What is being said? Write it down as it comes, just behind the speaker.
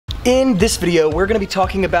In this video, we're gonna be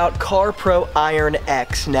talking about CarPro Iron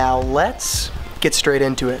X. Now let's get straight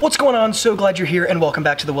into it. What's going on? So glad you're here and welcome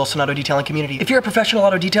back to the Wilson Auto Detailing community. If you're a professional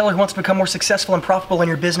auto detailer who wants to become more successful and profitable in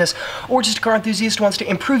your business, or just a car enthusiast who wants to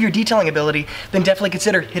improve your detailing ability, then definitely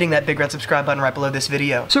consider hitting that big red subscribe button right below this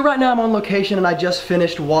video. So right now I'm on location and I just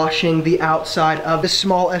finished washing the outside of this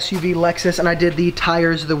small SUV Lexus, and I did the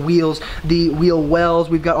tires, the wheels, the wheel wells.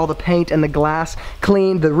 We've got all the paint and the glass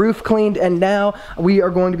cleaned, the roof cleaned, and now we are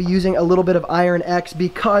going to be using a little bit of Iron X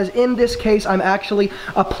because in this case I'm actually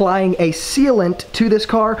applying a sealant to this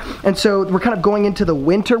car, and so we're kind of going into the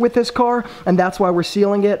winter with this car, and that's why we're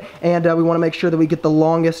sealing it, and we want to make sure that we get the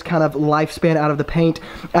longest kind of lifespan out of the paint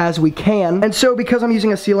as we can. And so because I'm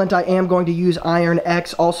using a sealant, I am going to use Iron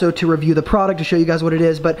X also to review the product, to show you guys what it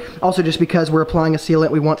is, but also just because we're applying a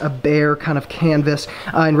sealant, we want a bare kind of canvas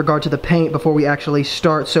in regard to the paint before we actually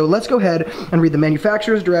start. So let's go ahead and read the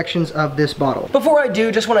manufacturer's directions of this bottle. Before I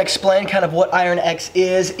do, just want to explain kind of what Iron X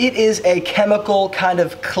is. It is a chemical kind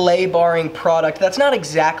of clay barring product. That's not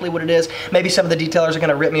exactly what it is. Maybe some of the detailers are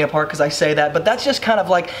gonna rip me apart because I say that, but that's just kind of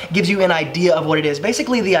like gives you an idea of what it is.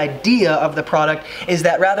 Basically, the idea of the product is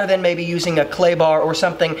that rather than maybe using a clay bar or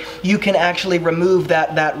something, you can actually remove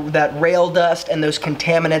that rail dust and those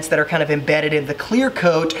contaminants that are kind of embedded in the clear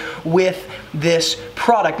coat with this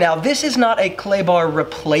product. Now, this is not a clay bar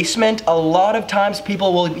replacement. A lot of times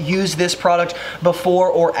people will use this product before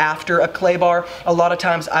or after a clay bar. A lot of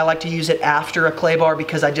times I like to use it after a clay bar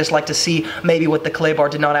because I just like to see maybe what the clay bar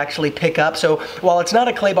did not actually pick up. So while it's not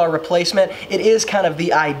a clay bar replacement, it is kind of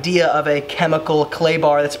the idea of a chemical clay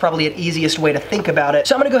bar. That's probably an easiest way to think about it.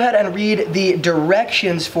 So I'm gonna go ahead and read the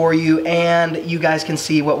directions for you and you guys can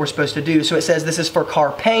see what we're supposed to do. So it says this is for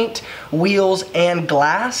car paint, wheels, and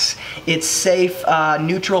glass. It's safe,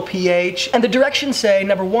 neutral pH. And the directions say,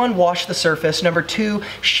 number 1, wash the surface. Number 2,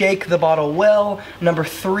 shake the bottle well. Number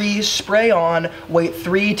 3, spray on. Wait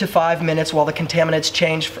 3 to 5 minutes while the contaminants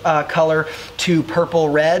change color to purple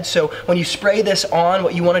red. So when you spray this on,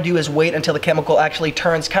 what you want to do is wait until the chemical actually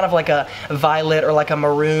turns kind of like a violet or like a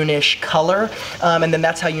maroonish color. And then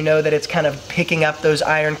that's how you know that it's kind of picking up those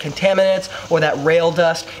iron contaminants or that rail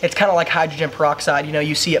dust. It's kind of like hydrogen peroxide. You know,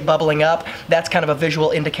 you see it bubbling up. That's kind of a visual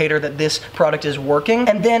indicator that this product is working.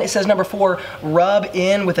 And then it says number 4, rub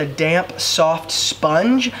in with a damp, soft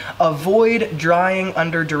sponge. Avoid drying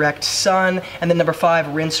under direct sun. And then number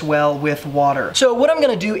 5, rinse well with water. So what I'm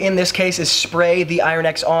gonna do in this case is spray the Iron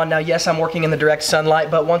X on. Now, yes, I'm working in the direct sunlight,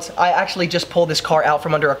 but once I actually just pulled this car out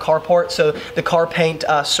from under a carport, so the car paint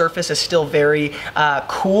surface is still very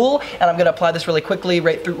cool, and I'm gonna apply this really quickly,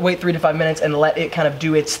 wait 3 to 5 minutes and let it kind of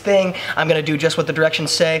do its thing. I'm gonna do just what the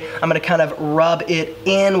directions say. I'm gonna kind of rub it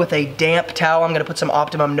in with a damp towel. I'm gonna put some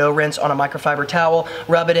Optimum No Rinse on a microfiber towel,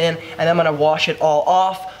 rub it in, and I'm gonna wash it all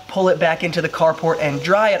off, pull it back into the carport and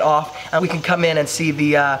dry it off, and we can come in and see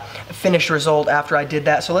the finished result after I did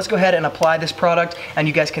that. So let's go ahead and apply this product and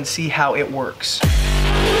you guys can see how it works.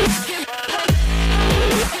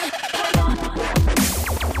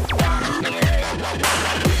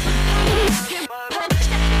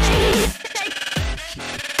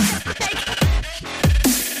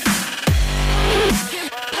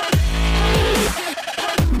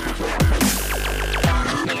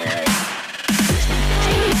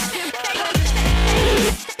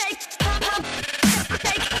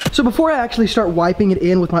 So before I actually start wiping it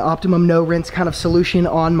in with my Optimum No Rinse kind of solution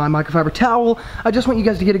on my microfiber towel, I just want you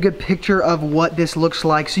guys to get a good picture of what this looks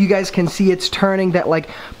like. So you guys can see it's turning that like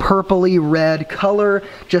purpley red color.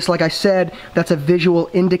 Just like I said, that's a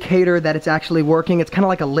visual indicator that it's actually working. It's kind of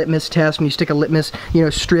like a litmus test. When you stick a litmus,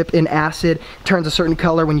 strip in acid, it turns a certain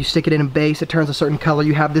color. When you stick it in base, it turns a certain color.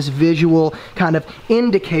 You have this visual kind of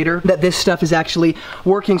indicator that this stuff is actually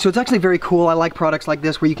working. So it's actually very cool. I like products like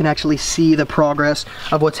this where you can actually see the progress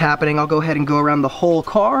of what's happening. I'll go ahead and go around the whole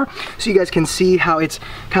car so you guys can see how it's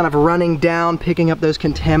kind of running down, picking up those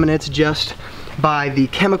contaminants just by the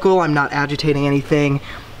chemical. I'm not agitating anything.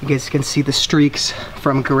 You guys can see the streaks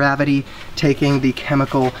from gravity taking the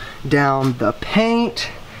chemical down the paint.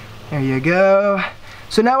 There you go.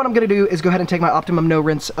 So now what I'm gonna do is go ahead and take my Optimum No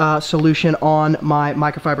Rinse solution on my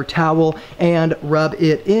microfiber towel and rub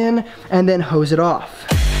it in and then hose it off.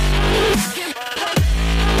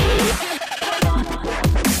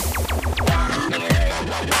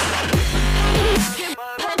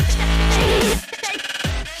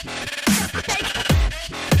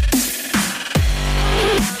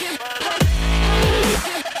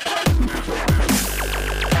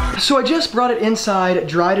 So I just brought it inside,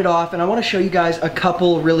 dried it off, and I want to show you guys a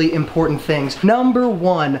couple really important things. Number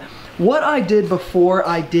one, what I did before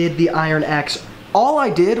I did the Iron X All I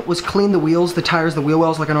did was clean the wheels, the tires, the wheel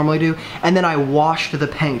wells like I normally do, and then I washed the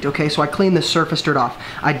paint, okay? So I cleaned the surface dirt off.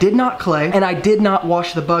 I did not clay, and I did not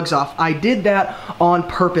wash the bugs off. I did that on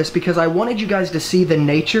purpose because I wanted you guys to see the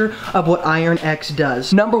nature of what Iron X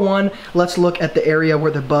does. Number one, let's look at the area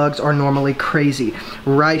where the bugs are normally crazy.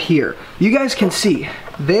 Right here. You guys can see,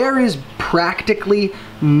 there is practically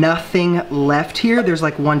nothing left here. There's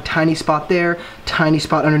like one tiny spot there, tiny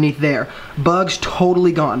spot underneath there. Bugs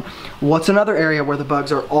totally gone. What's another area where the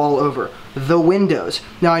bugs are all over? The windows.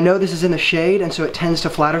 Now I know this is in the shade and so it tends to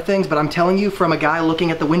flatter things, but I'm telling you from a guy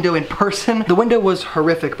looking at the window in person, the window was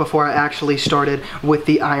horrific before I actually started with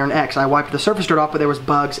the Iron X. I wiped the surface dirt off, but there was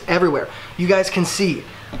bugs everywhere. You guys can see,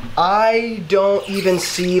 I don't even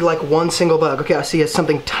see like one single bug. Okay, I see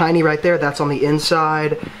something tiny right there. That's on the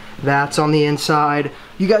inside. That's on the inside.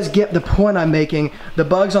 You guys get the point I'm making. The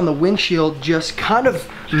bugs on the windshield just kind of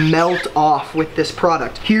melt off with this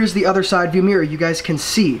product. Here's the other side view mirror. You guys can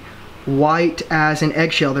see white as an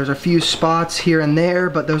eggshell. There's a few spots here and there,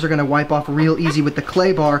 but those are gonna wipe off real easy with the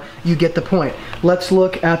clay bar. You get the point. Let's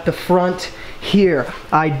look at the front here.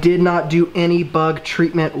 I did not do any bug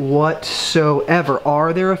treatment whatsoever.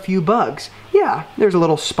 Are there a few bugs? Yeah, there's a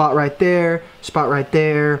little spot right there, spot right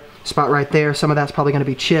there, spot right there. Some of that's probably gonna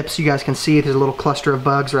be chips. You guys can see there's a little cluster of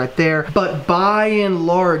bugs right there. But by and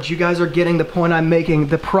large, you guys are getting the point I'm making.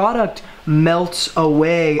 The product melts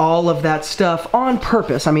away all of that stuff on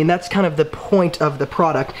purpose. I mean, that's kind of the point of the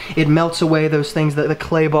product. It melts away those things that the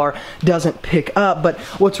clay bar doesn't pick up. But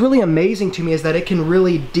what's really amazing to me is that it can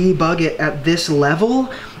really debug it at this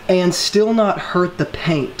level and still not hurt the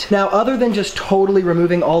paint. Now, other than just totally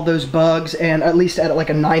removing all those bugs and at least at like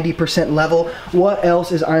a 90% level, what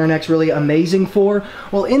else is Iron X really amazing for?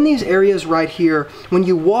 Well, in these areas right here, when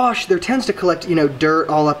you wash, there tends to collect, you know, dirt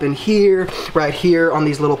all up in here, right here on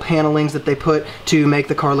these little panelings that they put to make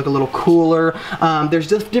the car look a little cooler. There's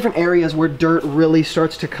just different areas where dirt really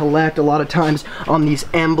starts to collect. A lot of times on these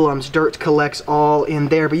emblems, dirt collects all in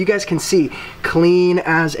there, but you guys can see, clean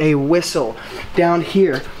as a whistle. Down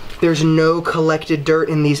here, there's no collected dirt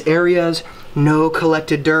in these areas, no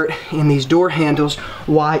collected dirt in these door handles.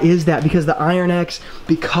 Why is that? Because the Iron X,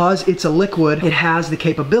 because it's a liquid, it has the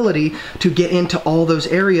capability to get into all those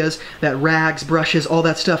areas that rags, brushes, all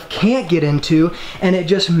that stuff can't get into, and it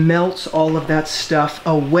just melts all of that stuff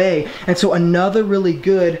away. And so another really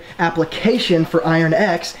good application for Iron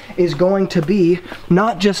X is going to be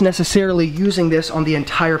not just necessarily using this on the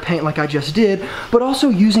entire paint like I just did, but also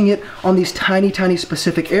using it on these tiny, tiny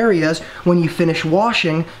specific areas when you finish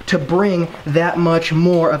washing to bring that much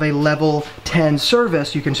more of a level 10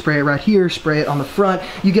 service. You can spray it right here, spray it on the front.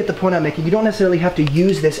 You get the point I'm making. You don't necessarily have to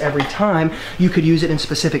use this every time. You could use it in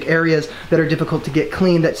specific areas that are difficult to get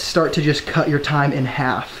clean that start to just cut your time in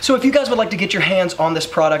half. So if you guys would like to get your hands on this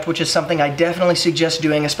product, which is something I definitely suggest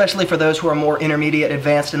doing, especially for those who are more intermediate,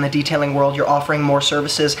 advanced in the detailing world, you're offering more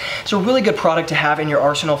services. It's a really good product to have in your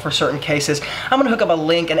arsenal for certain cases. I'm gonna hook up a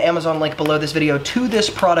link, an Amazon link below this video to this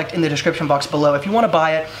product in the description box below. If you wanna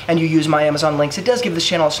buy it and you use my Amazon links, it does give this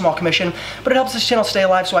channel a small commission, but it helps this channel stay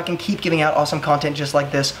alive so I can keep giving out awesome content just like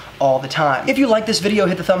this all the time. If you like this video,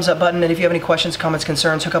 hit the thumbs up button, and if you have any questions, comments,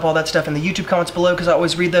 concerns, hook up all that stuff in the YouTube comments below because I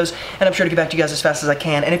always read those, and I'm sure to get back to you guys as fast as I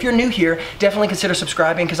can. And if you're new here, definitely consider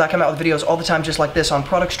subscribing because I come out with videos all the time just like this on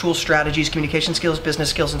products, tools, strategies, communication skills, business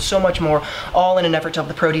skills, and so much more, all in an effort to help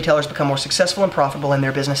the pro detailers become more successful and profitable in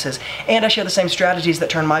their businesses. And I share the same strategies that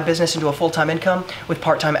turn my business into a full-time income with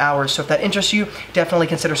part-time hours. So if that interests you, definitely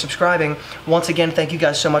consider subscribing. Once again, thank you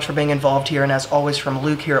guys so much for being involved here, and as always from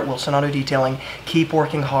Luke here at Wilson Auto Detailing, keep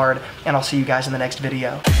working hard, and I'll see you guys in the next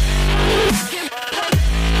video.